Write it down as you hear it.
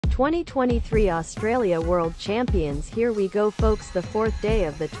2023 Australia World Champions. Here we go folks, the fourth day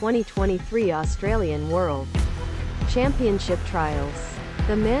of the 2023 Australian World Championship Trials.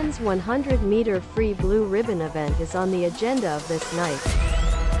 The men's 100-meter free blue ribbon event is on the agenda of this night,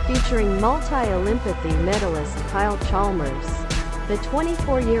 featuring multi-olympathy medalist Kyle Chalmers. The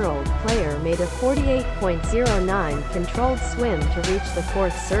 24-year-old player made a 48.09 controlled swim to reach the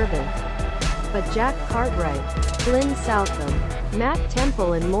fourth servant, but Jack Cartwright, Flynn Southam, Matt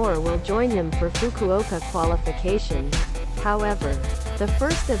Temple and more will join him for Fukuoka qualification. However, the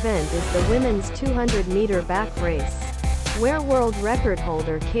first event is the women's 200-meter back race, where world record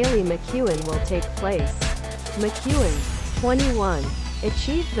holder Kaylee McKeown will take place. McKeown, 21,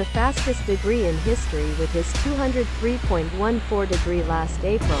 achieved the fastest degree in history with his 203.14 degree last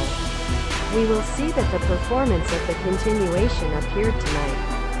April. We will see that the performance of the continuation appeared tonight.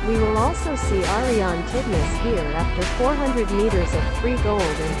 We will also see Ariarne Titmus here after 400 meters of free gold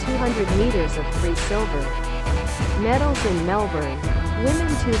and 200 meters of free silver. Medals in Melbourne. Women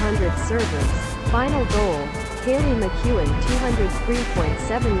 200 servers. Final gold, Kaylee McKeown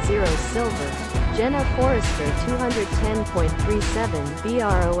 203.70 silver, Jenna Forrester 210.37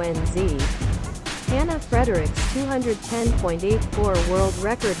 BRONZ. Hannah Fredericks 210.84. World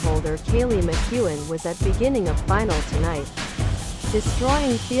record holder Kaylee McKeown was at beginning of final tonight,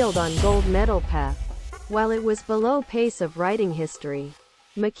 destroying field on gold medal path, while it was below pace of riding history.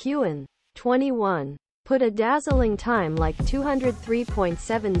 McKeown, 21, put a dazzling time like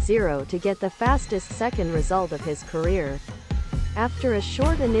 203.70 to get the fastest second result of his career, after a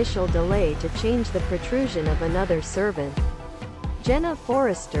short initial delay to change the protrusion of another servant. Jenna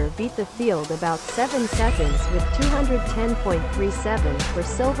Forrester beat the field about 7 seconds with 210.37 for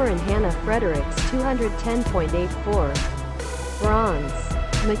silver and Hannah Fredericks 210.84. Bronze.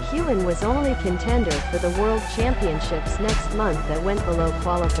 McKeown was only contender for the World Championships next month that went below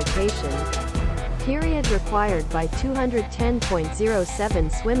qualification period required by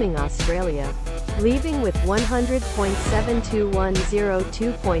 210.07 Swimming Australia, leaving with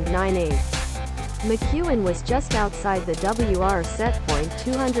 100.72102.98. McKeown was just outside the WR set point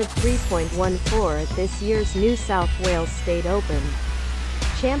 203.14 at this year's New South Wales State Open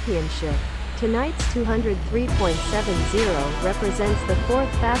Championship. Tonight's 203.70 represents the fourth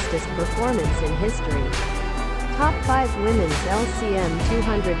fastest performance in history. Top 5 women's LCM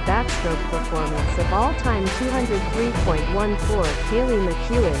 200 backstroke performance of all time: 203.14 Kaylee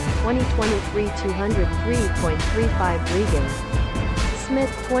McKeown, 2023 203.35 Regan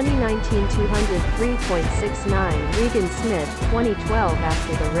Smith, 2019 203.69 Regan Smith, 2012.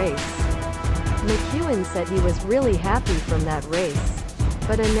 After the race, McKeown said he was really happy from that race,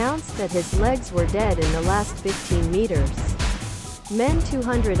 but announced that his legs were dead in the last 15 meters. Men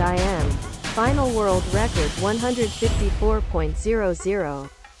 200 IM, final world record 154.00.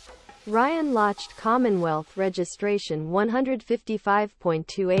 Lochte Commonwealth Registration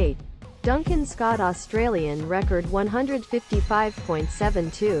 155.28. Duncan Scott Australian Record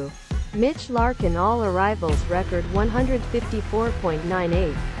 155.72. Mitch Larkin All Arrivals Record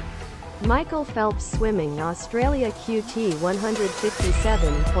 154.98. Michael Phelps Swimming Australia QT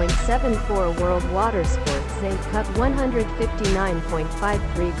 157.74. World Water Sports St. Cut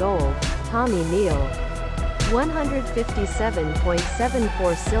 159.53 Gold, Tommy Neill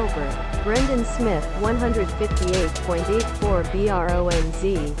 157.74 Silver, Brendon Smith 158.84 BRONZ,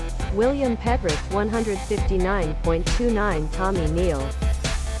 William Petric 159.29 Tommy Neill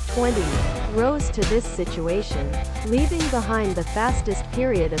 20, rose to this situation, leaving behind the fastest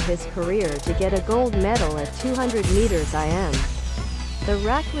period of his career to get a gold medal at 200 meters IM. The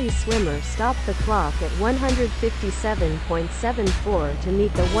Rackley swimmer stopped the clock at 157.74 to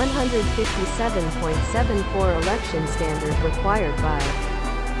meet the 157.74 election standard required by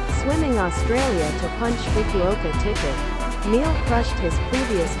Swimming Australia to punch Fukuoka ticket. Neill crushed his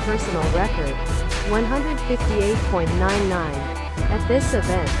previous personal record, 158.99, at this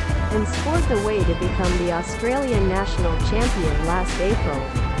event, and scored the way to become the Australian national champion last April.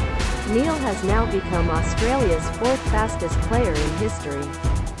 Neill has now become Australia's fourth fastest player in history.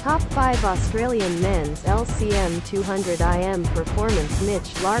 Top 5 Australian men's LCM 200 IM performance: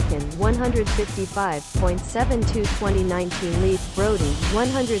 Mitch Larkin 155.72 2019, Leith Brodie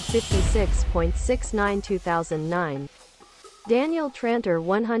 156.69 2009, Daniel Tranter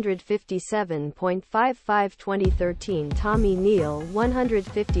 157.55 2013, Tommy Neill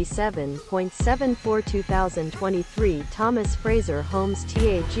 157.74 2023, Thomas Fraser-Holmes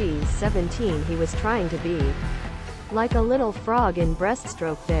TAG17 He was trying to be like a little frog in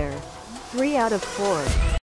breaststroke there. 3 out of 4.